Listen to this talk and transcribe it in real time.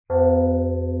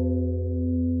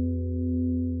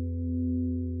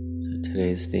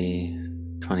Today's the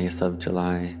 20th of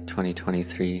July,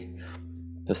 2023,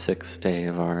 the 6th day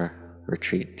of our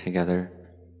retreat together.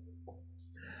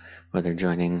 Whether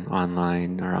joining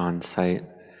online or on site,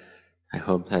 I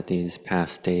hope that these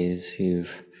past days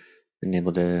you've been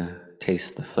able to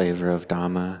taste the flavor of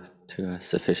Dhamma to a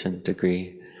sufficient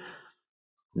degree,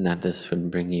 and that this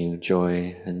would bring you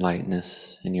joy and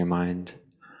lightness in your mind.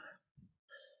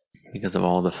 Because of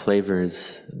all the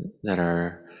flavors that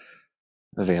are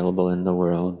available in the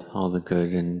world, all the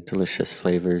good and delicious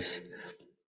flavors,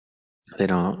 they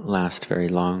don't last very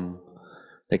long.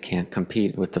 They can't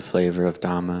compete with the flavor of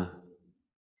Dhamma.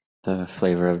 The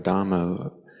flavor of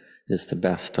Dhamma is the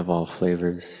best of all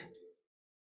flavors.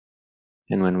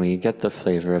 And when we get the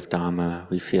flavor of Dhamma,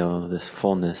 we feel this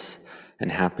fullness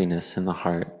and happiness in the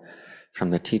heart from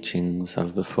the teachings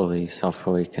of the fully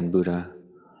self-awakened Buddha.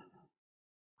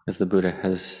 As the Buddha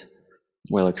has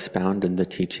well expounded the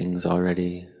teachings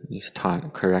already, he's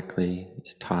taught correctly,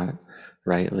 he's taught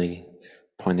rightly,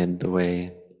 pointed the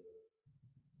way,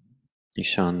 he's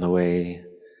shown the way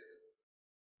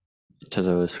to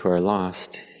those who are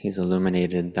lost. He's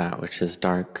illuminated that which is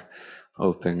dark,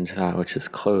 opened that which is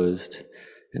closed,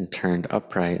 and turned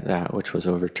upright that which was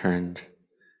overturned.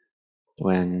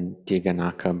 When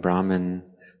Diganaka Brahman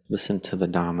listened to the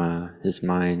Dhamma, his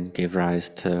mind gave rise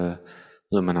to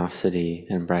luminosity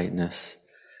and brightness.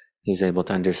 He was able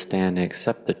to understand and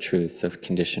accept the truth of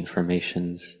conditioned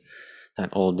formations,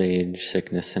 that old age,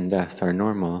 sickness, and death are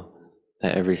normal,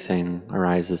 that everything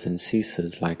arises and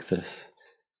ceases like this.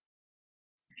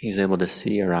 He was able to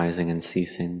see arising and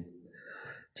ceasing,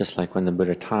 just like when the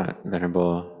Buddha taught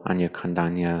Venerable Anya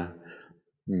Kandanya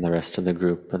and the rest of the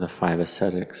group of the 5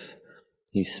 ascetics.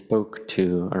 He spoke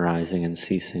to arising and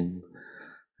ceasing.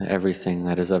 Everything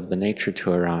that is of the nature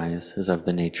to arise is of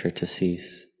the nature to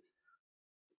cease.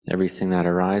 Everything that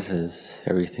arises,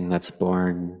 everything that's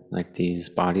born, like these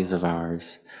bodies of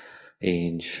ours,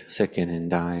 age, sicken, and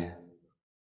die.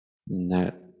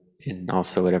 And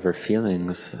also whatever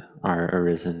feelings are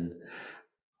arisen,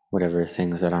 whatever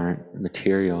things that aren't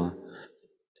material,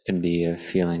 can be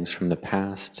feelings from the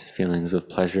past, feelings of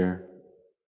pleasure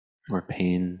or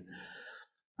pain,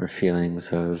 or feelings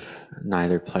of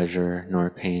neither pleasure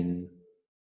nor pain.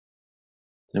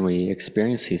 And we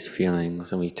experience these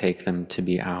feelings and we take them to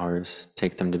be ours,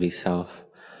 take them to be self.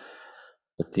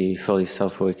 But the fully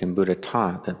self-awakened Buddha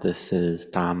taught that this is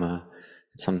Dhamma,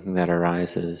 it's something that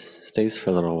arises, stays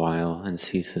for a little while, and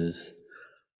ceases.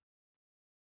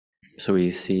 So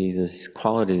we see these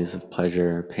qualities of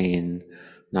pleasure, pain,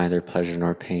 neither pleasure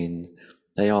nor pain,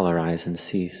 they all arise and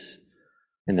cease.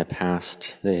 In the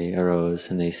past, they arose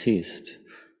and they ceased,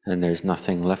 and there's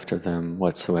nothing left of them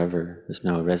whatsoever. There's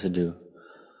no residue.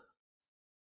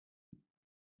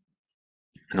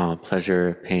 And all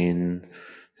pleasure, pain,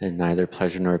 and neither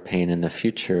pleasure nor pain in the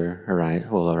future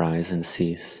will arise and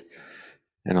cease.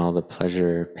 And all the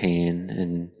pleasure, pain,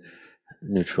 and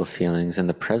neutral feelings in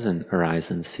the present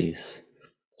arise and cease.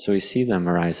 So we see them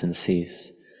arise and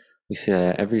cease. We see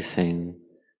that everything,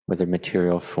 whether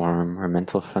material form or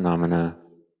mental phenomena,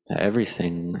 that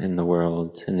everything in the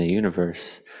world, in the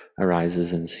universe,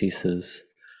 arises and ceases.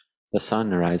 The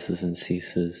sun arises and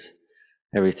ceases.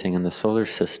 Everything in the solar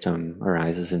system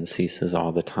arises and ceases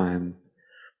all the time.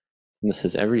 And this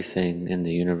is everything in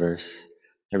the universe,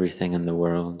 everything in the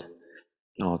world.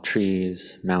 All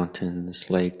trees, mountains,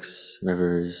 lakes,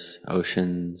 rivers,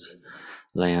 oceans,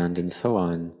 land, and so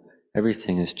on.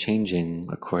 Everything is changing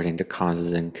according to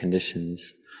causes and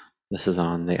conditions. This is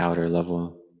on the outer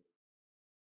level.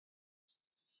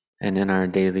 And in our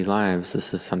daily lives,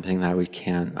 this is something that we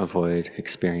can't avoid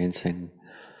experiencing.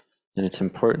 And it's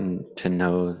important to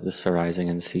know this arising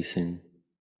and ceasing.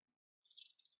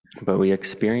 But we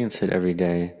experience it every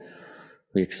day.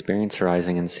 We experience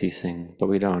arising and ceasing, but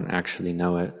we don't actually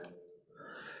know it.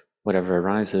 Whatever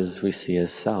arises, we see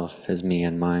as self, as me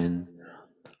and mine.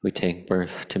 We take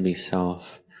birth to be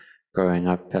self, growing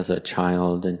up as a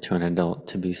child into an adult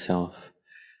to be self.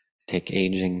 Take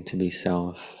aging to be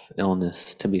self,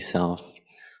 illness to be self,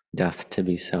 death to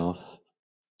be self,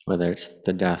 whether it's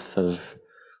the death of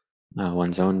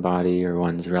one's own body or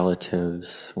one's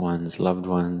relatives, one's loved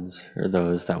ones, or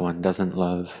those that one doesn't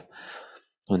love.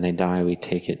 When they die, we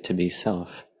take it to be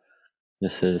self.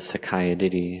 This is Sakaya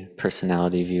Ditti,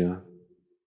 personality view.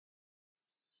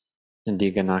 And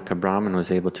Diganaka Brahman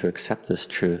was able to accept this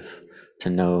truth, to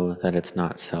know that it's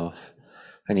not self.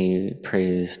 And he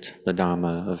praised the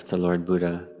Dhamma of the Lord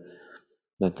Buddha,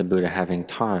 that the Buddha, having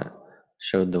taught,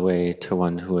 showed the way to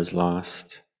one who was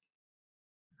lost,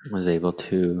 was able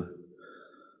to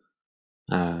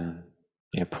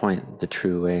point the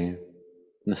true way.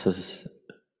 This is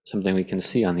something we can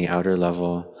see on the outer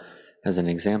level. As an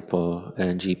example,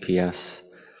 a GPS.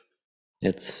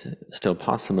 It's still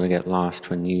possible to get lost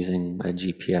when using a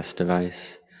GPS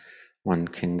device. One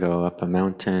can go up a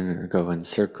mountain or go in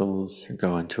circles or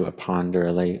go into a pond or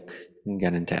a lake and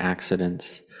get into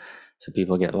accidents. So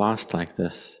people get lost like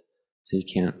this. So you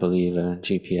can't believe a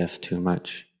GPS too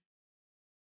much.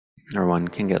 Or one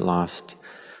can get lost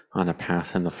on a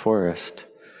path in the forest,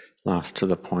 lost to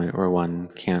the point where one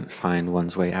can't find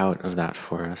one's way out of that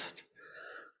forest.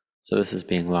 So this is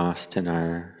being lost in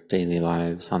our daily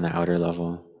lives on the outer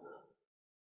level.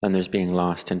 Then there's being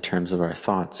lost in terms of our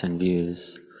thoughts and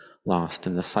views, lost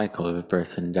in the cycle of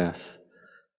birth and death,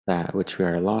 that which we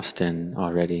are lost in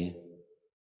already.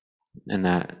 And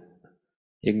that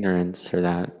ignorance, or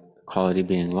that quality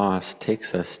being lost,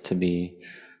 takes us to be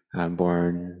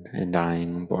born and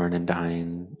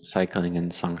dying, cycling in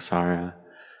samsara,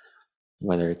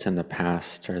 whether it's in the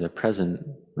past or the present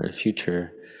or the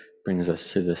future, brings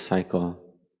us through this cycle.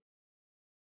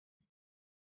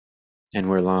 And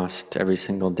we're lost every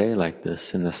single day like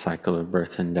this in the cycle of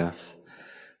birth and death.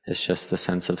 It's just the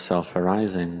sense of self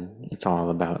arising. It's all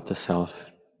about the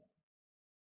self.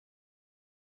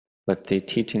 But the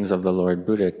teachings of the Lord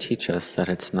Buddha teach us that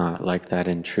it's not like that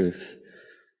in truth.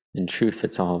 In truth,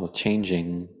 it's all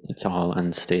changing, it's all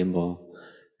unstable,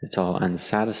 it's all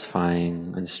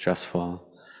unsatisfying and stressful,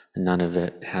 and none of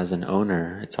it has an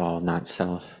owner, it's all not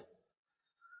self.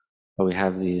 But we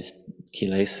have these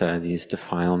kilesa, these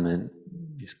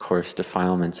coarse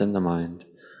defilements in the mind.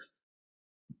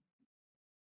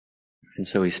 And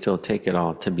so we still take it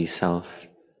all to be self.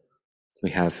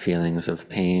 We have feelings of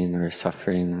pain or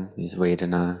suffering, these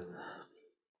vedana,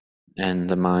 and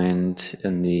the mind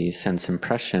and the sense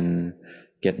impression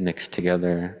get mixed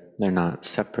together. They're not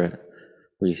separate.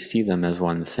 We see them as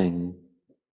one thing.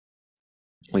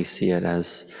 We see it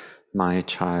as my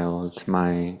child,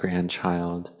 my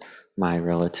grandchild, my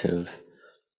relative.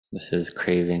 This is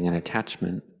craving and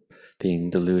attachment being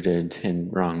diluted in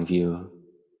wrong view.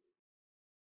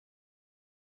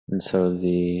 And so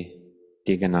the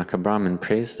Diganaka Brahmin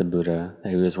praised the Buddha that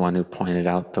he was one who pointed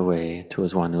out the way to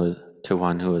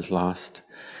one who was lost,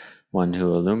 one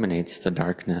who illuminates the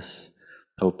darkness,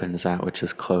 opens that which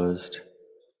is closed.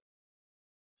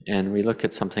 And we look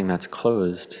at something that's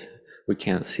closed, we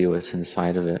can't see what's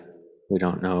inside of it. We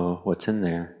don't know what's in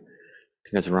there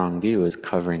because wrong view is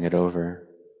covering it over.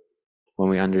 When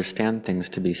we understand things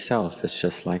to be self, it's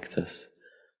just like this.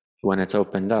 When it's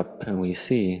opened up and we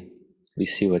see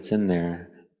what's in there.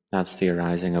 That's the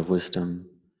arising of wisdom.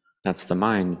 That's the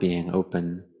mind being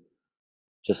open.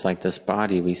 Just like this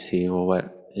body, we see, well,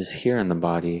 what is here in the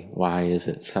body? Why is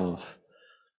it self?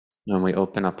 When we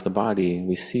open up the body,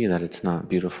 we see that it's not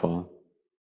beautiful.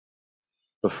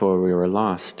 Before we were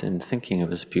lost in thinking it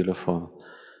was beautiful,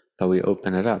 but we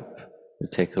open it up, we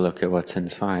take a look at what's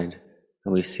inside,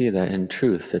 and we see that in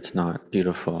truth it's not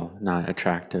beautiful, not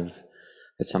attractive.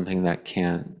 It's something that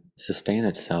can't sustain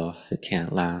itself, it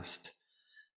can't last.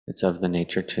 It's of the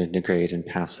nature to degrade and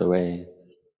pass away.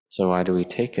 So why do we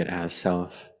take it as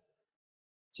self?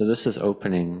 So this is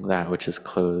opening that which is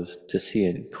closed to see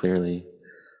it clearly,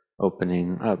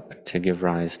 opening up to give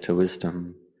rise to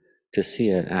wisdom, to see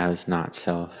it as not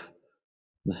self.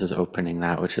 This is opening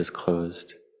that which is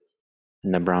closed.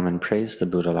 And the Brahmin praised the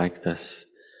Buddha like this.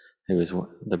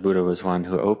 The Buddha was one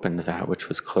who opened that which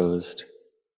was closed.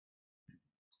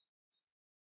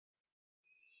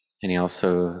 And he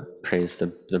also praised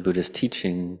the Buddha's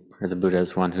teaching, or the Buddha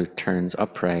as one who turns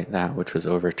upright that which was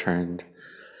overturned.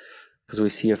 Because we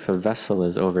see if a vessel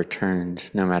is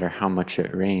overturned, no matter how much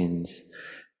it rains,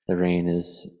 the rain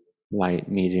is light,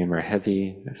 medium, or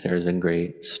heavy, if there is a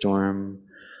great storm,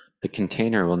 the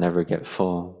container will never get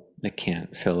full. It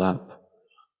can't fill up.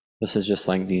 This is just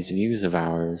like these views of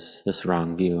ours, this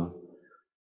wrong view.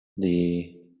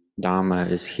 The Dhamma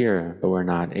is here, but we're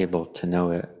not able to know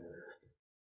it.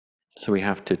 So we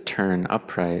have to turn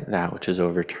upright that which is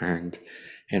overturned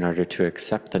in order to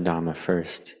accept the Dhamma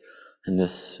first. And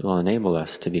this will enable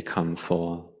us to become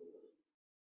full.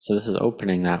 So this is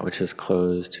opening that which is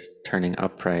closed, turning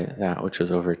upright that which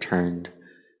was overturned,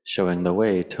 showing the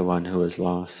way to one who is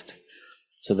lost.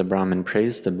 So the Brahmin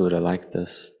praised the Buddha like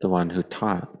this, the one who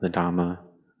taught the Dhamma.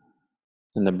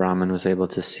 And the Brahmin was able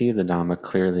to see the Dhamma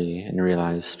clearly and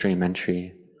realize stream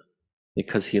entry.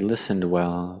 Because he listened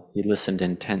well, he listened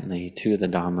intently to the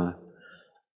Dhamma.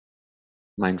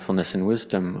 Mindfulness and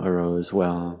wisdom arose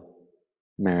well.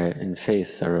 Merit and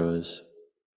faith arose.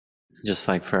 Just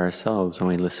like for ourselves, when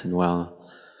we listen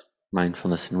well,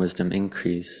 mindfulness and wisdom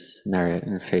increase, merit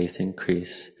and faith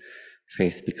increase.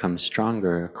 Faith becomes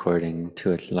stronger according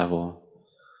to its level.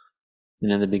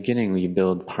 And in the beginning, we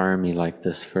build parami like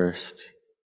this first.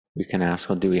 We can ask,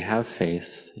 well, do we have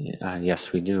faith?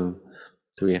 Yes, we do.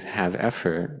 Do we have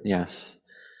effort? Yes.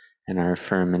 And our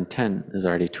firm intent is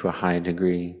already to a high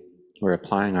degree. We're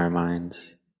applying our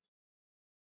minds.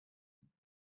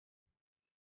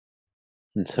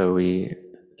 And so we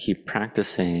keep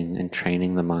practicing and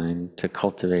training the mind to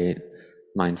cultivate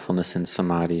mindfulness and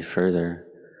samadhi further.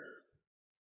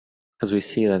 Because we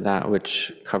see that that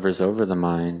which covers over the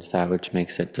mind, that which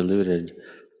makes it deluded,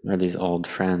 are these old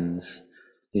friends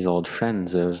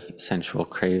of sensual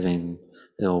craving,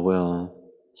 ill will,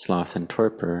 sloth and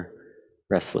torpor,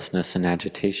 restlessness and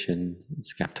agitation,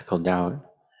 skeptical doubt,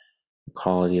 the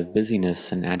quality of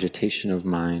busyness and agitation of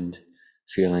mind,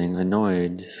 feeling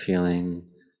annoyed, feeling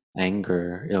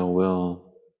anger, ill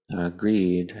will,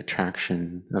 greed,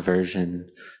 attraction, aversion,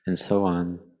 and so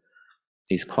on.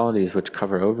 These qualities which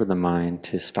cover over the mind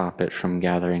to stop it from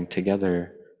gathering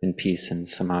together in peace and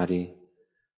samadhi.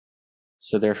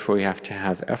 So therefore we have to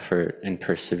have effort and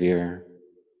persevere,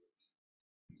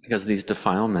 because these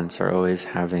defilements are always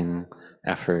having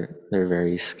effort. They're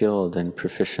very skilled and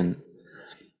proficient.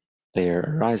 They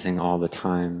are arising all the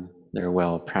time. They're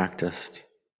well practiced.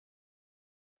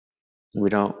 We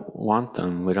don't want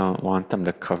them. We don't want them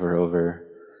to cover over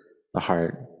the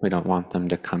heart. We don't want them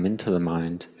to come into the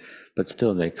mind, but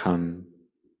still they come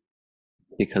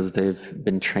because they've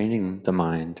been training the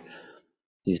mind.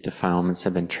 These defilements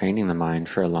have been training the mind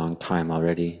for a long time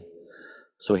already.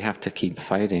 So we have to keep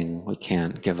fighting. We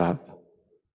can't give up.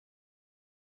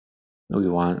 We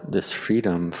want this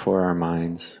freedom for our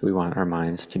minds. We want our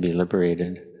minds to be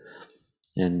liberated.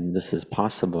 And this is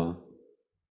possible.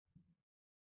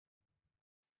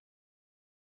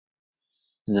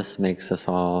 And this makes us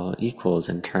all equals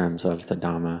in terms of the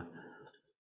Dhamma.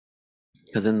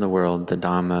 Because in the world, the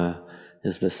Dhamma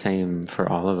is the same for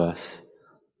all of us.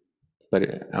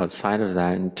 But outside of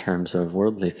that, in terms of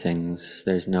worldly things,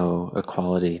 there's no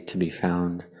equality to be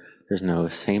found. There's no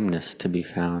sameness to be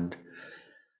found.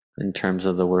 In terms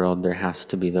of the world, there has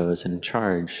to be those in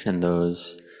charge and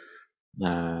those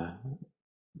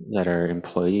that are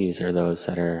employees, or those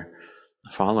that are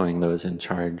following those in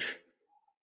charge.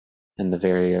 And the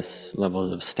various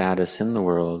levels of status in the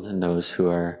world, and those who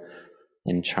are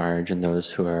in charge and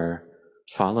those who are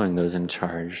following those in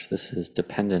charge, this is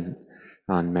dependent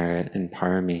on merit and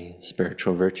parami,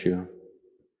 spiritual virtue.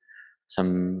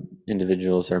 Some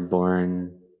individuals are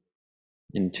born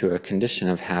into a condition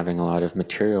of having a lot of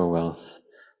material wealth.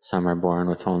 Some are born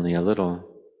with only a little.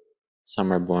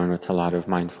 Some are born with a lot of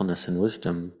mindfulness and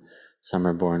wisdom. Some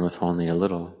are born with only a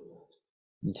little.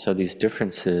 And so these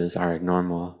differences are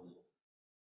normal.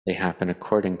 They happen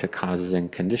according to causes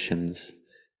and conditions,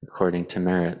 according to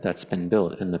merit that's been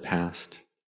built in the past.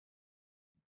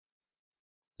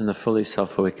 And the fully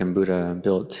self-awakened Buddha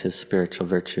built his spiritual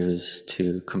virtues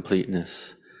to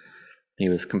completeness. He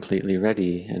was completely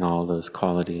ready in all those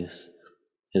qualities.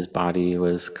 His body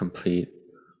was complete.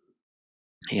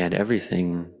 He had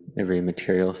everything, every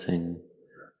material thing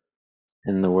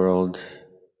in the world.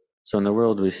 So in the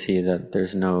world we see that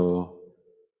there's no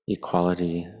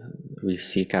equality. We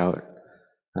seek out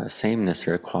sameness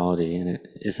or equality, and it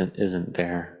isn't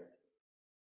there.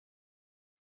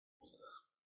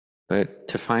 But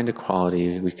to find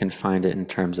equality, we can find it in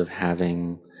terms of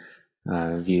having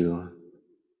view,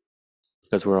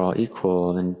 because we're all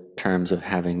equal in terms of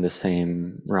having the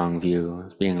same wrong view,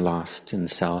 of being lost in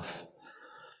self.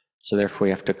 So therefore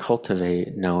we have to cultivate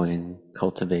knowing,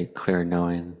 cultivate clear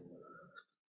knowing,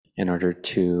 in order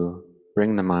to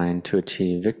bring the mind to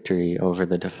achieve victory over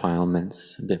the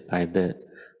defilements bit by bit,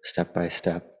 step by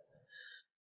step.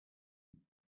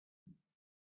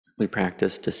 We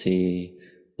practice to see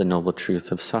the noble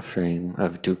truth of suffering,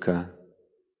 of dukkha.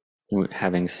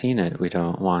 Having seen it, we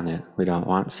don't want it. We don't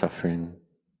want suffering.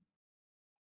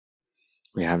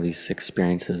 We have these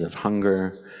experiences of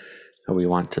hunger. We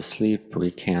want to sleep.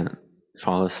 We can't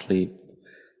fall asleep.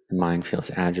 The mind feels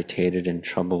agitated and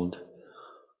troubled.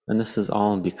 And this is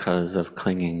all because of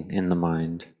clinging in the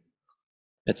mind.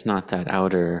 It's not that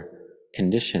outer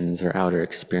conditions or outer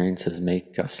experiences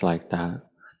make us like that.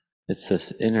 It's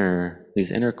these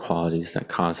inner qualities that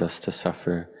cause us to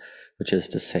suffer, which is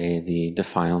to say the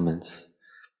defilements.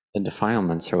 The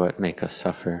defilements are what make us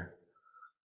suffer.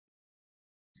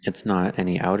 It's not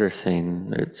any outer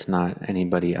thing, it's not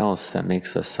anybody else that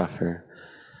makes us suffer,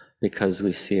 because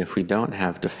we see if we don't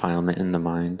have defilement in the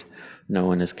mind, no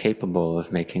one is capable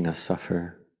of making us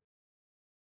suffer.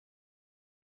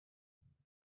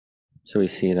 So we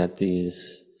see that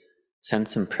these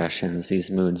sense impressions, these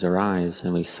moods arise,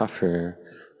 and we suffer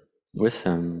with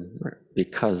them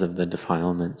because of the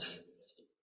defilements.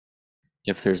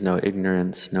 If there's no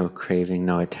ignorance, no craving,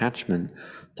 no attachment,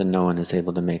 then no one is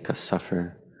able to make us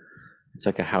suffer. It's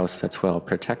like a house that's well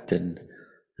protected.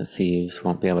 The thieves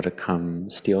won't be able to come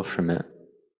steal from it.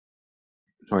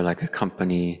 Or like a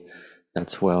company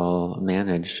that's well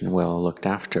managed and well looked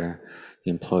after,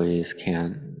 the employees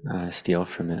can't steal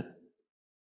from it.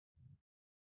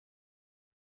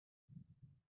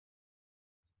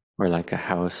 Or like a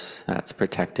house that's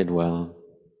protected well,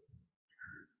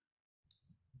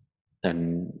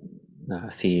 then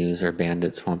thieves or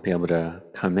bandits won't be able to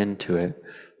come into it,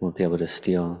 won't be able to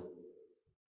steal.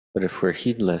 But if we're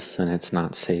heedless, then it's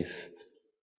not safe.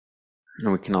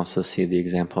 And we can also see the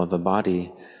example of a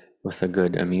body with a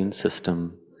good immune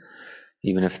system.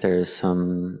 Even if there's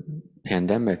some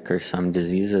pandemic or some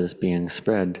diseases being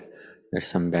spread, there's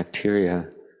some bacteria,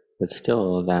 but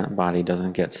still that body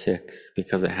doesn't get sick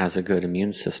because it has a good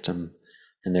immune system,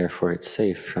 and therefore it's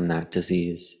safe from that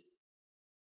disease.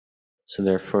 So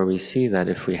therefore we see that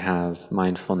if we have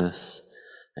mindfulness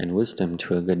and wisdom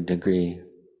to a good degree,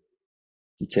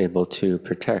 it's able to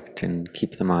protect and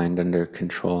keep the mind under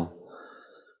control.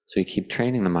 So we keep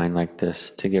training the mind like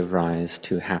this to give rise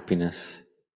to happiness.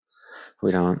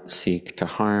 We don't seek to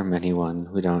harm anyone.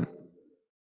 We don't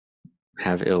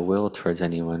have ill will towards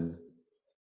anyone.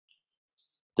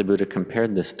 The Buddha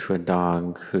compared this to a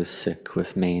dog who's sick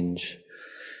with mange.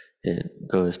 It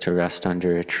goes to rest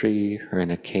under a tree or in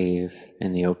a cave,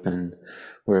 in the open.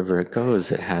 Wherever it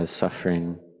goes, it has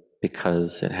suffering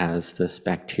because it has this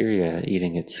bacteria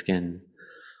eating its skin.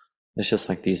 It's just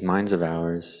like these minds of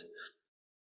ours.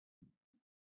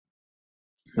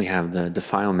 We have the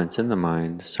defilements in the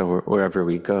mind, so wherever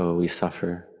we go, we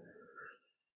suffer.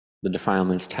 The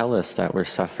defilements tell us that we're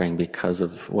suffering because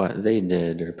of what they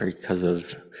did or because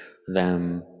of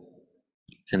them,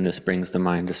 and this brings the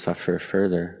mind to suffer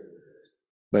further.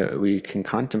 But we can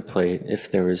contemplate,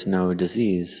 if there was no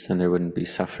disease, then there wouldn't be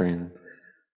suffering.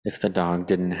 If the dog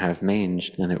didn't have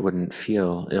mange, then it wouldn't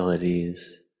feel ill at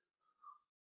ease.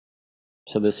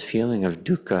 So this feeling of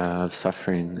dukkha, of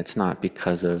suffering, it's not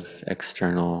because of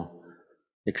external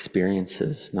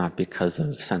experiences, not because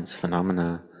of sense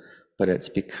phenomena, but it's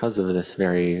because of this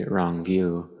very wrong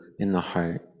view in the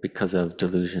heart, because of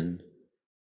delusion.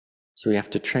 So we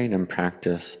have to train and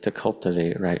practice to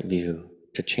cultivate right view,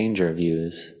 to change our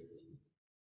views.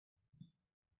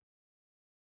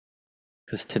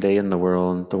 Because today in the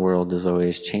world is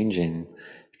always changing,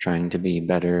 trying to be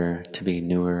better, to be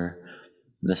newer.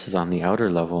 This is on the outer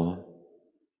level.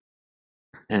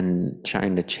 And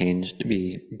trying to change to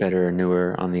be better,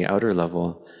 newer on the outer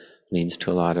level leads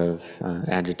to a lot of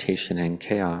agitation and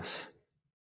chaos.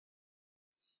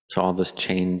 So all this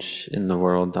change in the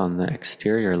world on the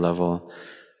exterior level,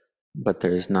 but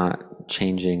there's not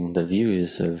changing the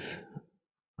views of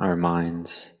our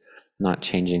minds, not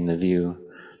changing the view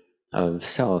of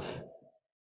self.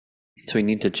 So we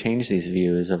need to change these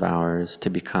views of ours to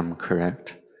become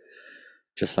correct.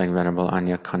 Just like Venerable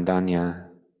Anya Kondanya,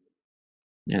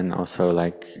 and also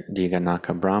like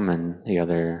Diganaka Brahman, the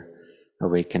other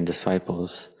awakened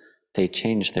disciples, they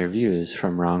changed their views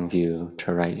from wrong view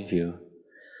to right view.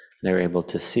 They're able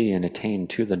to see and attain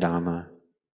to the Dhamma.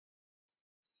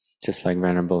 Just like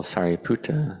Venerable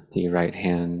Sariputta, the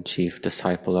right-hand chief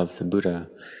disciple of the Buddha,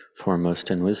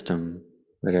 foremost in wisdom,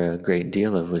 with a great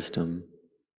deal of wisdom.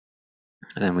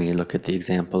 And then we look at the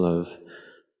example of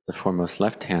the foremost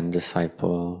left-hand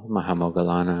disciple,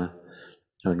 Mahamoggallana,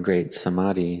 who had great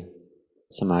samadhi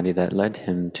that led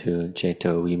him to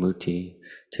Ceto Vimutti,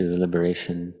 to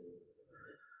liberation.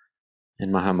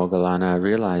 And Mahamoggallana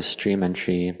realized stream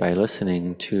entry by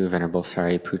listening to Venerable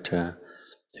Sariputta,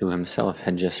 who himself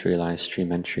had just realized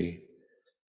stream entry.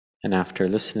 And after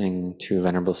listening to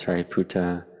Venerable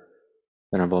Sariputta,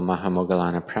 Venerable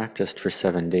Mahamoggallana practiced for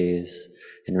 7 days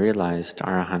and realized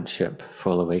arahantship,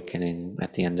 full awakening,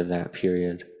 at the end of that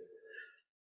period.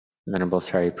 Venerable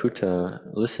Sariputta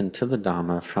listened to the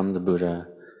Dhamma from the Buddha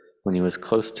when he was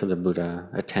close to the Buddha,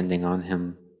 attending on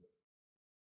him.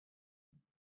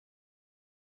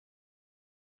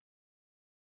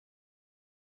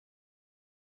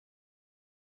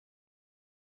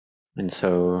 And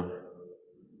so,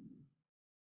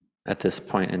 at this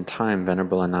point in time,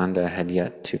 Venerable Ananda had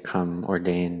yet to come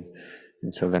ordain,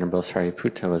 and so Venerable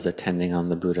Sariputta was attending on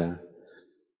the Buddha.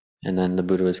 And then the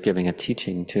Buddha was giving a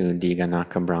teaching to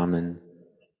Diganaka Brahman,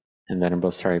 and Venerable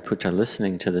Sariputta,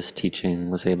 listening to this teaching,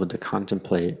 was able to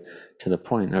contemplate to the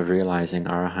point of realizing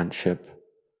arahantship.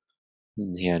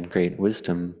 And he had great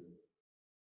wisdom.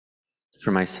 For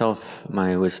myself,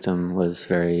 my wisdom was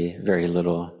very, very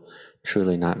little,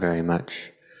 truly not very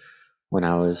much. When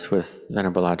I was with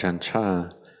Venerable Ajahn Chah,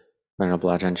 Venerable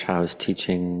Ajahn Chah was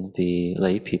teaching the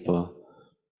lay people,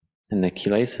 and the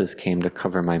kilesas came to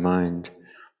cover my mind.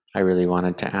 I really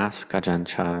wanted to ask Ajahn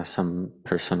Chah some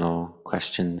personal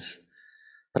questions,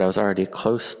 but I was already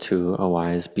close to a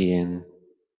wise being,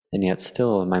 and yet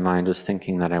still my mind was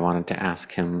thinking that I wanted to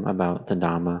ask him about the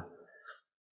Dhamma.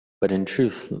 But in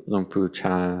truth, Luang Pu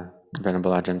Cha,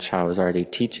 Venerable Ajahn Chah, was already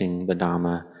teaching the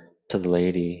Dhamma to the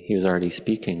lady. He was already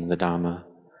speaking the Dhamma.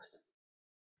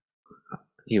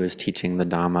 He was teaching the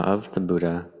Dhamma of the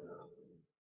Buddha.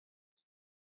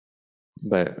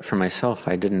 But for myself,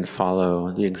 I didn't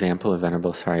follow the example of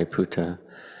Venerable Sariputta.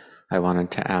 I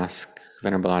wanted to ask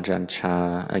Venerable Ajahn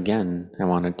Chah again. I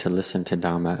wanted to listen to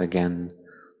Dhamma again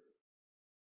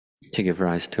to give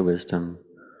rise to wisdom.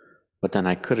 But then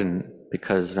I couldn't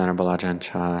because Venerable Ajahn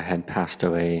Chah had passed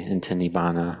away into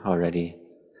Nibbana already.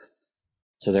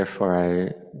 So therefore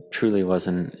I truly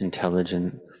wasn't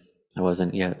intelligent. I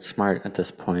wasn't yet smart at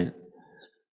this point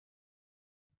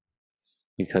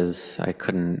because I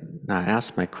couldn't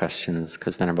ask my questions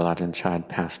because Venerable Ajahn Chah had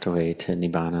passed away to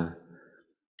Nibbana.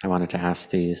 I wanted to ask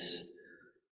these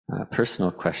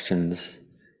personal questions,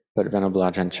 but Venerable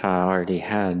Ajahn Chah already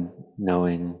had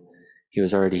knowing. He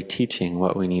was already teaching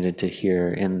what we needed to hear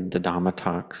in the Dhamma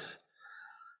talks.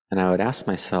 And I would ask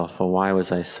myself, well, why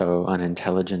was I so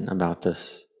unintelligent about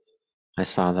this? I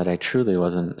saw that I truly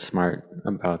wasn't smart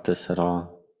about this at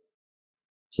all.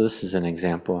 So this is an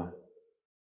example.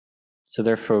 So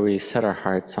therefore we set our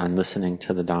hearts on listening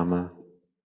to the Dhamma.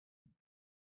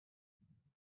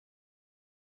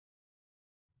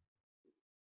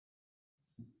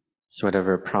 So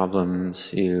whatever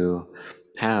problems you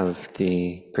have,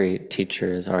 the great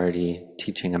teacher is already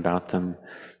teaching about them.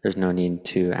 There's no need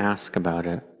to ask about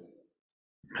it.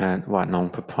 At Wat Nong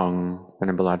Papong,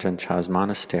 Venerable Ajahn Chah's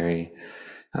monastery,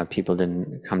 people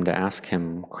didn't come to ask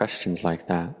him questions like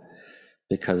that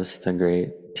because the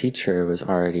great teacher was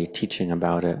already teaching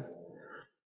about it.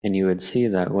 And you would see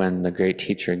that when the great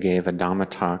teacher gave a Dhamma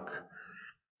talk,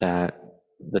 that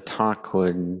the talk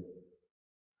would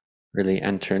really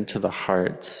enter into the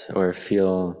hearts or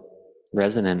feel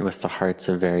resonant with the hearts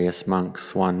of various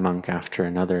monks, one monk after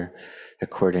another,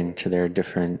 according to their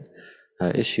different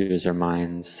issues or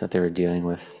minds that they were dealing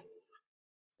with.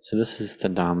 So this is the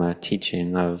Dhamma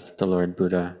teaching of the Lord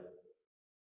Buddha.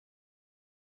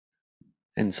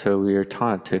 And so we are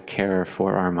taught to care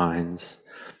for our minds,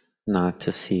 not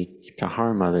to seek to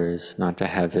harm others, not to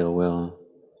have ill will.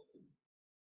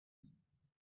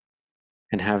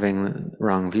 And having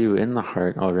wrong view in the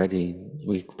heart already,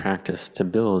 we practice to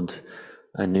build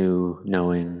a new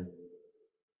knowing.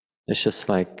 It's just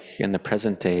like in the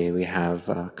present day, we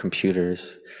have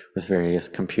computers with various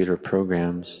computer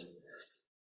programs,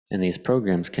 and these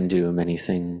programs can do many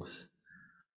things.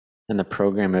 And the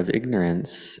program of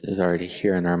ignorance is already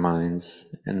here in our minds,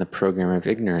 and the program of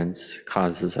ignorance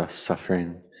causes us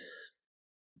suffering.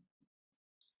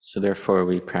 So therefore,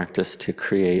 we practice to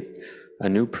create a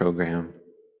new program,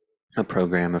 a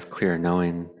program of clear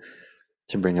knowing,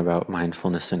 to bring about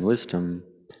mindfulness and wisdom,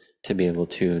 to be able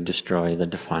to destroy the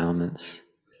defilements.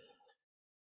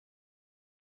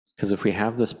 Because if we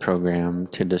have this program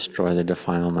to destroy the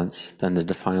defilements, then the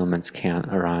defilements can't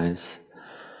arise.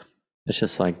 It's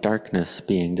just like darkness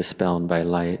being dispelled by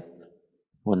light.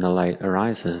 When the light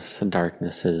arises, the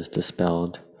darkness is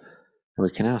dispelled. And we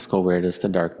can ask, well, where does the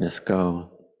darkness go?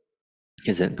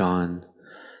 Is it gone?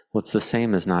 Well, it's the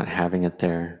same as not having it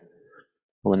there.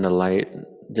 When the light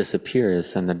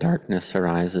disappears, then the darkness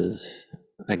arises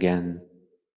again.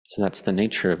 So that's the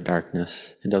nature of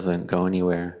darkness. It doesn't go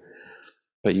anywhere.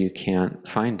 But you can't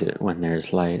find it when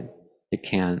there's light. It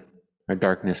can't, or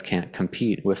darkness can't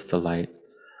compete with the light.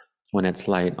 When it's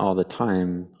light all the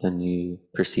time, then you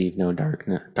perceive no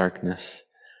darkness.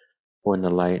 When the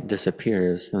light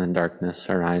disappears, then darkness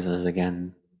arises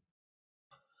again.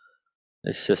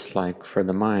 It's just like for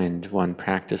the mind, one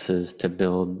practices to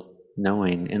build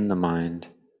knowing in the mind.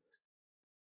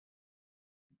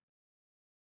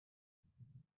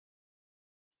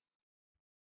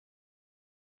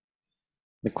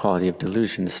 The quality of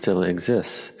delusion still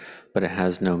exists, but it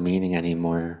has no meaning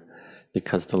anymore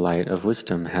because the light of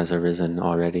wisdom has arisen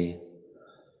already.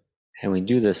 And we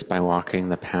do this by walking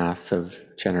the path of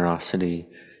generosity,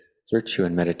 virtue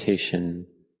and meditation,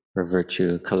 or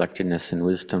virtue, collectedness, and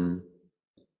wisdom.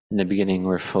 In the beginning,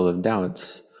 we're full of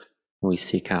doubts. We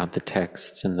seek out the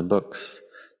texts and the books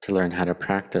to learn how to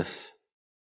practice.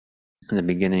 In the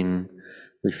beginning,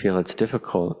 we feel it's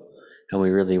difficult, and we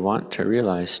really want to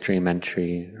realize stream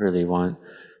entry, really want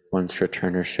once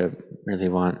returnership, really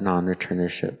want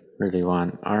non-returnership, really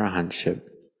want arahantship.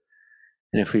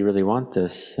 And if we really want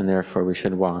this, then therefore we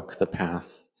should walk the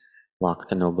path walk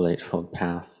the Noble Eightfold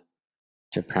Path,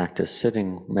 to practice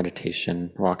sitting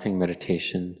meditation, walking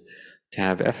meditation, to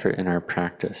have effort in our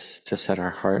practice, to set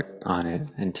our heart on it,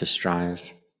 and to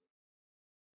strive.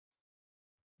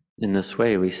 In this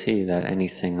way, we see that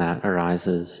anything that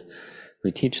arises,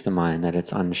 we teach the mind that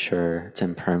it's unsure, it's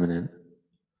impermanent.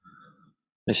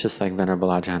 It's just like Venerable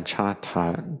Ajahn Chah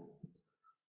taught,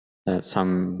 that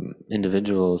some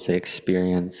individuals, they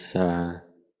experience the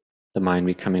mind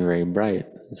becoming very bright,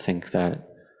 think that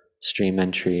stream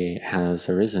entry has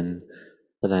arisen,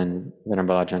 but then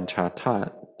Venerable Ajahn Chah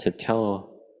taught to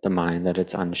tell the mind that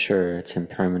it's unsure, it's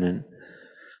impermanent.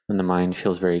 When the mind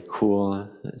feels very cool,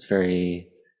 it's very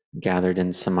gathered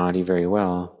in samadhi very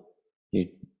well,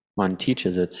 one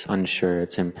teaches it's unsure,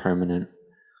 it's impermanent.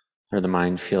 Or the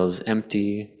mind feels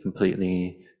empty,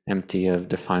 completely empty of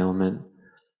defilement.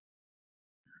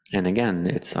 And again,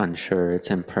 it's unsure, it's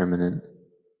impermanent.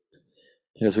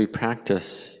 Because we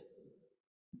practice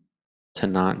to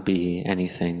not be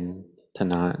anything,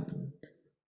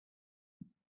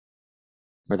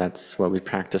 or that's what we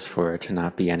practice for, to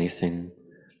not be anything.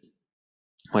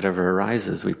 Whatever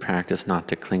arises, we practice not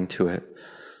to cling to it.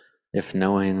 If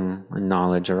knowing and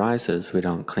knowledge arises, we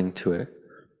don't cling to it.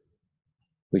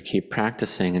 We keep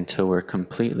practicing until we're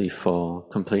completely full,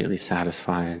 completely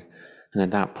satisfied. And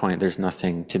at that point, there's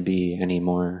nothing to be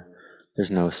anymore.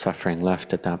 There's no suffering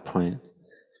left at that point.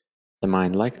 The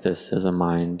mind like this is a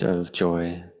mind of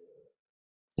joy.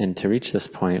 And to reach this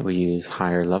point, we use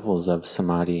higher levels of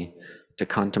samadhi to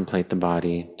contemplate the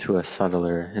body to a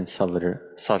subtler and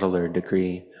subtler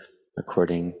degree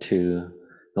according to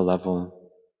the level.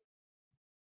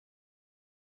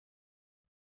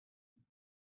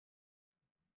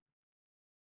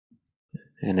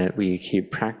 And we keep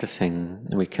practicing,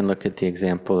 and we can look at the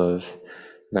example of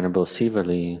Venerable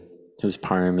Sivali, whose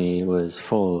parami was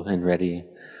full and ready.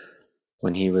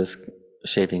 When he was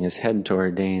shaving his head to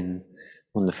ordain,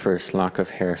 when the first lock of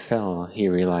hair fell, he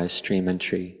realized stream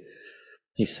entry.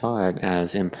 He saw it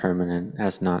as impermanent,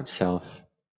 as not self.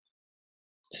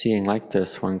 Seeing like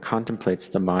this, one contemplates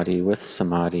the body with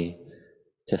samadhi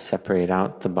to separate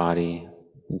out the body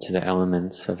into the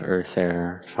elements of earth,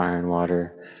 air, fire, and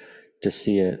water, to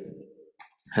see it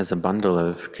as a bundle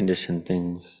of conditioned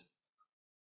things.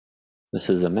 This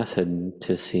is a method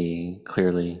to see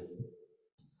clearly.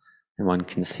 And one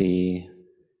can see,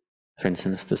 for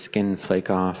instance, the skin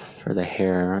flake off or the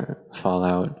hair fall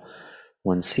out.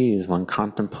 One sees, one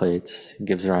contemplates,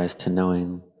 gives rise to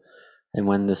knowing. And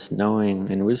when this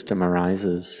knowing and wisdom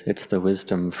arises, it's the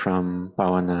wisdom from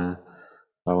bhavana,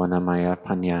 maya,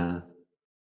 panya.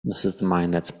 This is the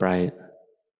mind that's bright,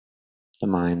 the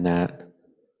mind that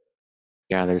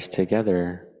gathers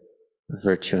together.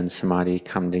 Virtue and samadhi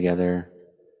come together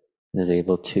and is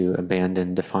able to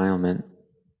abandon defilement.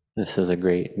 This is a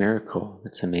great miracle.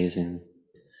 It's amazing.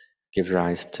 It gives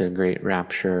rise to great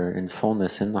rapture and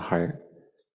fullness in the heart.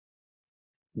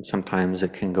 And sometimes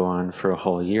it can go on for a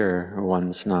whole year, or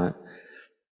one's not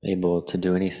able to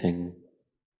do anything.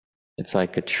 It's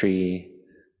like a tree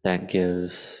that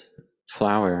gives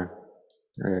flower,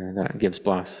 or that gives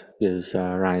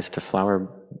rise to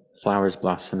flowers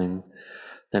blossoming.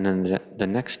 Then in the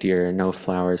next year, no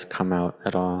flowers come out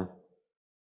at all.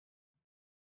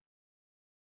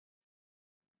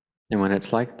 And when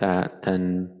it's like that,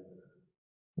 then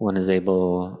one is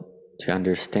able to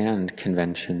understand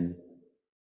convention.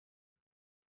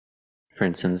 For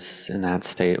instance, in that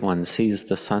state, one sees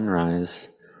the sunrise,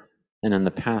 and in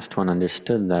the past one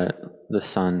understood that the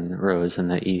sun rose in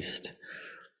the east.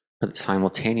 But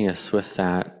simultaneous with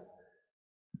that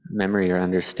memory or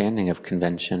understanding of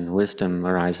convention, wisdom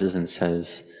arises and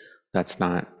says, that's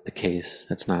not the case,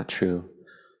 that's not true.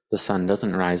 The sun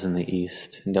doesn't rise in the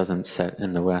east and doesn't set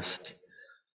in the west.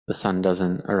 The sun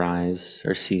doesn't arise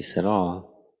or cease at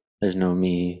all. There's no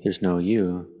me, there's no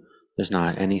you, there's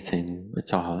not anything.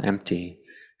 It's all empty.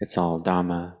 It's all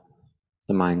Dhamma.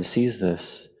 The mind sees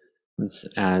this.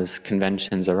 As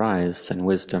conventions arise, then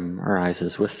wisdom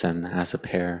arises with them as a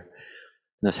pair.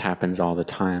 And this happens all the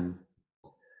time.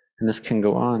 And this can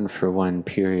go on for one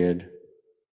period.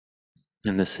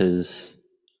 And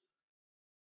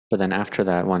but then after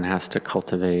that, one has to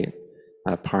cultivate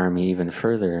parami even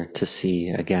further to see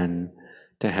again,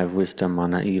 to have wisdom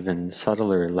on an even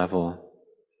subtler level,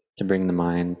 to bring the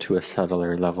mind to a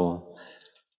subtler level,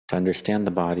 to understand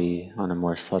the body on a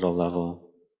more subtle level,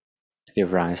 to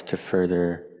give rise to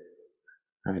further,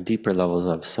 deeper levels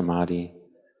of samadhi,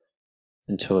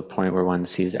 until a point where one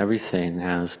sees everything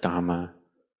as Dhamma,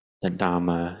 that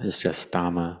Dhamma is just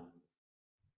Dhamma,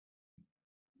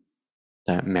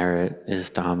 that merit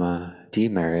is Dhamma,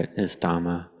 demerit is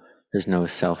Dhamma, There's no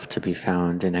self to be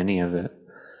found in any of it.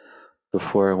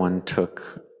 Before one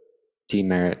took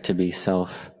demerit to be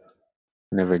self,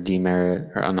 whenever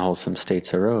demerit or unwholesome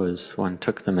states arose, one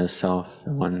took them as self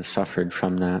and one suffered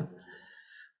from that.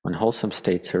 When wholesome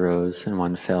states arose and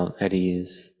one felt at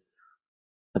ease,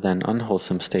 but then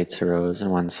unwholesome states arose and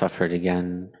one suffered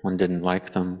again. One didn't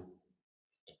like them.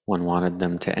 One wanted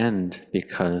them to end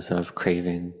because of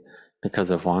craving, because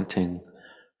of wanting,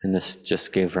 and this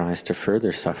just gave rise to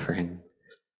further suffering.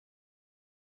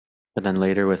 But then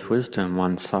later with wisdom,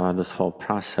 one saw this whole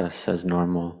process as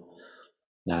normal,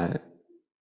 that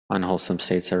unwholesome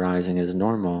states arising is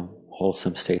normal,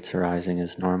 wholesome states arising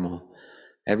is normal.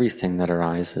 Everything that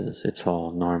arises, it's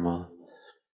all normal.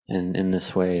 And in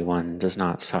this way, one does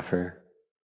not suffer.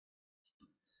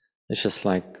 It's just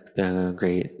like the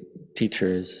great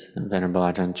teachers, Venerable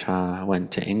Ajahn Chah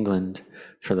went to England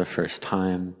for the first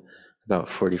time about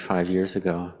 45 years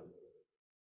ago.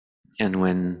 And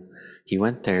when he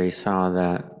went there, he saw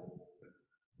that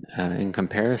in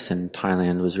comparison,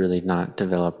 Thailand was really not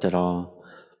developed at all.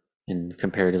 And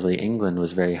comparatively, England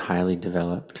was very highly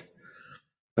developed.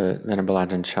 But Venerable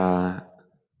Ajahn Chah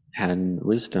had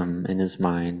wisdom in his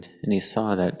mind, and he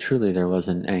saw that truly there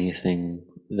wasn't anything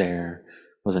there,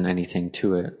 wasn't anything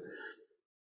to it.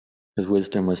 Because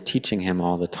wisdom was teaching him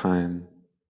all the time.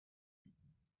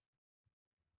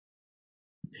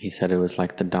 He said it was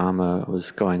like the Dhamma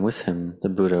was going with him, the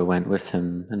Buddha went with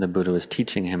him, and the Buddha was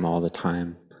teaching him all the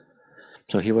time.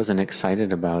 So he wasn't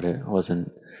excited about it,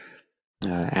 wasn't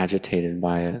agitated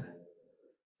by it.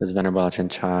 Because Venerable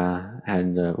Ajahn Chah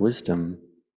had wisdom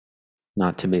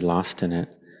not to be lost in it.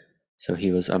 So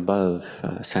he was above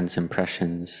sense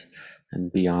impressions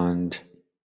and beyond,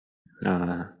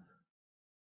 or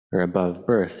above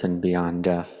birth and beyond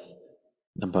death,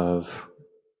 above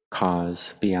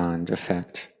cause, beyond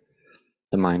effect.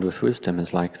 The mind with wisdom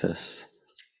is like this.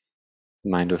 The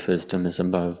mind with wisdom is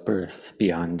above birth,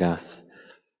 beyond death,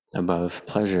 above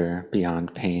pleasure,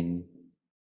 beyond pain,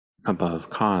 above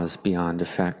cause, beyond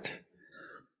effect,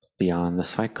 beyond the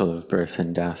cycle of birth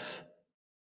and death.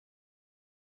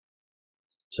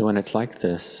 So when it's like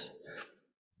this,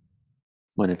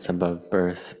 when it's above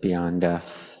birth, beyond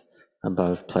death,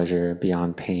 above pleasure,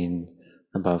 beyond pain,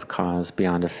 above cause,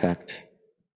 beyond effect,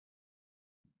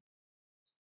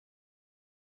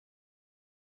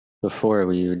 before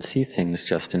we would see things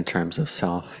just in terms of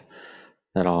self,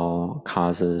 that all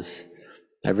causes,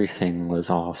 everything was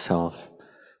all self,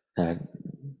 that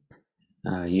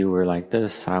you were like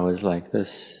this, I was like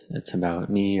this, it's about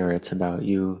me or it's about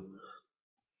you,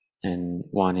 and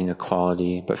wanting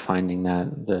equality, but finding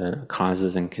that the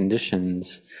causes and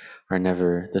conditions are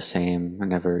never the same, are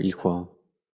never equal.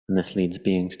 And this leads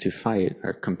beings to fight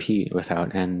or compete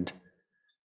without end.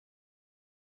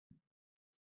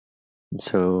 And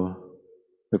so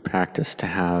we practice to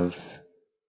have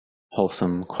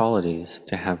wholesome qualities,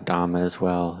 to have Dhamma as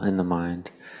well in the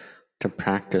mind, to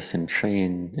practice and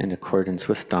train in accordance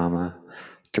with Dhamma,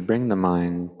 to bring the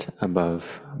mind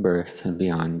above birth and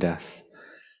beyond death,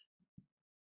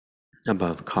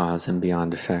 above cause and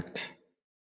beyond effect.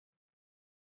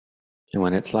 And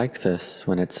when it's like this,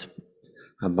 when it's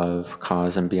above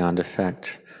cause and beyond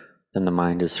effect, then the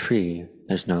mind is free.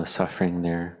 There's no suffering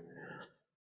there.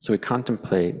 So we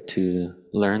contemplate to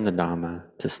learn the Dhamma,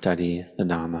 to study the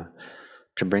Dhamma,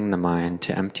 to bring the mind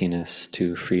to emptiness,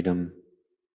 to freedom.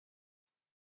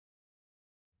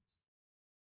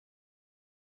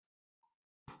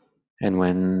 And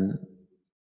when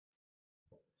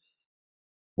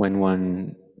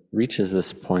one reaches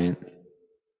this point,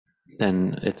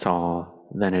 then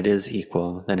it is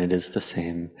equal, then it is the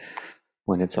same,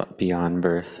 when it's beyond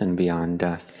birth and beyond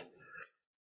death.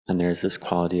 And there's this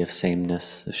quality of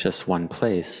sameness. It's just one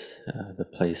place, the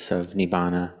place of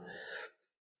Nibbana.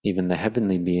 Even the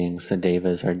heavenly beings, the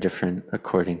devas, are different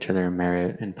according to their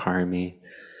merit and parami.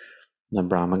 The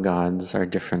Brahma gods are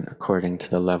different according to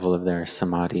the level of their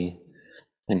samadhi.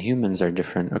 And humans are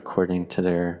different according to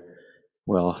their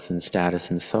wealth and status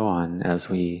and so on, as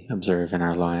we observe in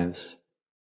our lives.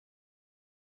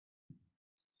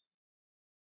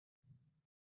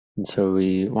 And so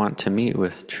we want to meet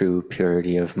with true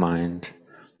purity of mind.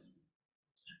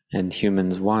 And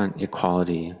humans want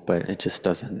equality, but it just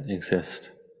doesn't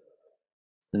exist.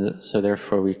 And so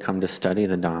therefore we come to study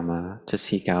the Dhamma, to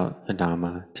seek out the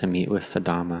Dhamma, to meet with the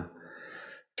Dhamma,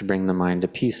 to bring the mind to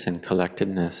peace and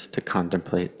collectedness, to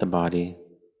contemplate the body,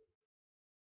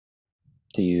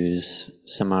 to use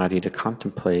samadhi to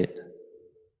contemplate,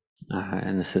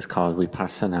 and this is called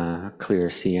vipassana, clear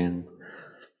seeing,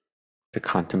 to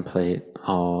contemplate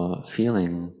all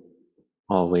feeling,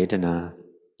 all vedana,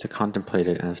 to contemplate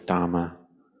it as Dhamma.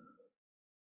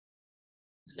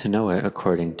 to know it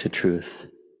according to truth,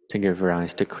 to give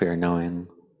rise to clear knowing.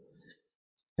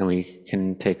 And we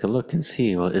can take a look and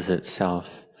see, well, is it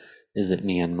self? Is it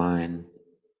me and mine?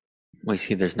 We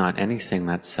see there's not anything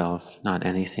that's self, not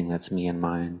anything that's me and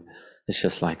mine. It's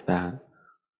just like that.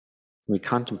 We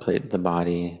contemplate the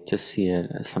body to see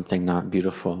it as something not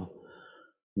beautiful.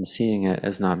 And seeing it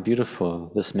as not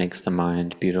beautiful, this makes the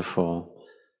mind beautiful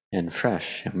and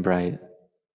fresh and bright.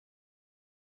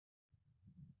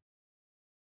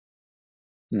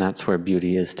 And that's where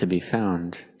beauty is to be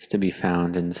found. It's to be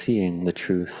found in seeing the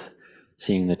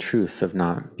truth of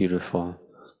not beautiful.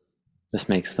 This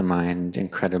makes the mind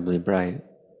incredibly bright.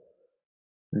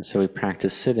 And so we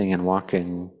practice sitting and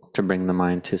walking to bring the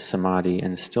mind to samadhi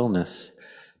and stillness,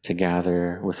 to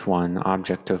gather with one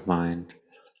object of mind.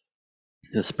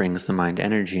 This brings the mind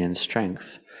energy and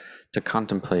strength to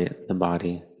contemplate the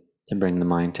body, to bring the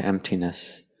mind to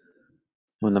emptiness.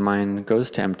 When the mind goes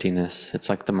to emptiness, it's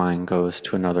like the mind goes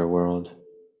to another world.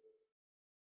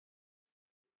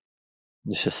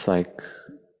 It's just like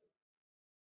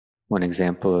one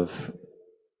example of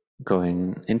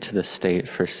going into the state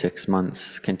for 6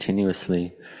 months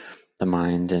continuously, the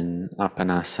mind in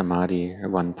appana samadhi, or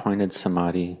one-pointed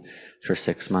samadhi, for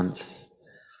 6 months.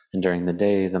 And during the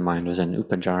day, the mind was in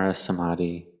upajjhara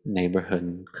samadhi,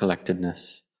 neighborhood,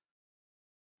 collectedness,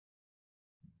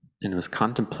 and was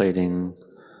contemplating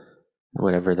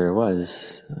whatever there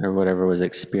was, or whatever was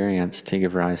experienced, to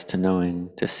give rise to knowing,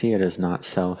 to see it as not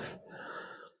self.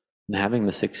 And having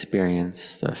this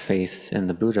experience, the faith in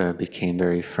the Buddha became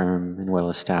very firm and well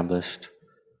established.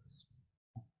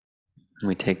 And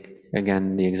we take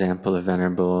again the example of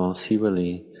Venerable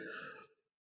Siwali.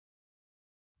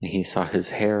 He saw his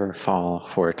hair fall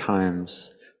 4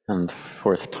 times. On the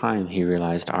 4th time, he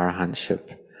realized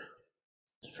arahantship.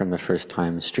 From the first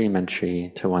time, stream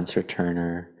entry, to once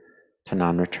returner, to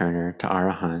non-returner, to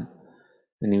arahant.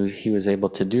 And he was able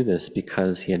to do this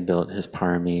because he had built his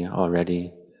parami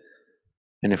already.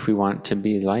 And if we want to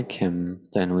be like him,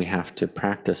 then we have to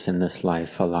practice in this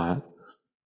life a lot,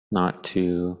 not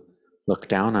to look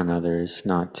down on others,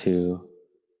 not to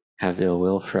have ill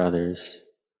will for others.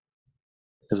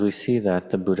 Because we see that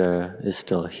the Buddha is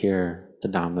still here, the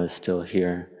Dhamma is still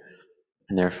here,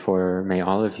 and therefore may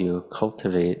all of you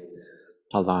cultivate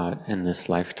a lot in this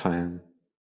lifetime.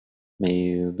 May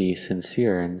you be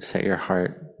sincere and set your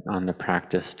heart on the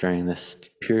practice during this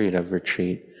period of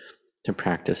retreat to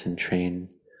practice and train.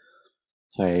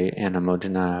 So I,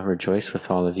 Anamodana, rejoice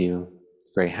with all of you,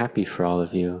 very happy for all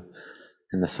of you,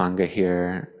 and the Sangha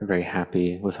here, very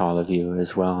happy with all of you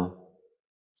as well.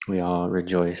 We all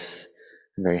rejoice,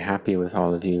 and very happy with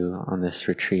all of you on this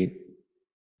retreat.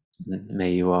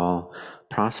 May you all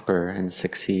prosper and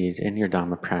succeed in your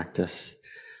Dhamma practice.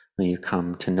 May you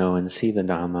come to know and see the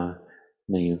Dhamma.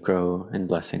 May you grow in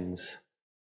blessings.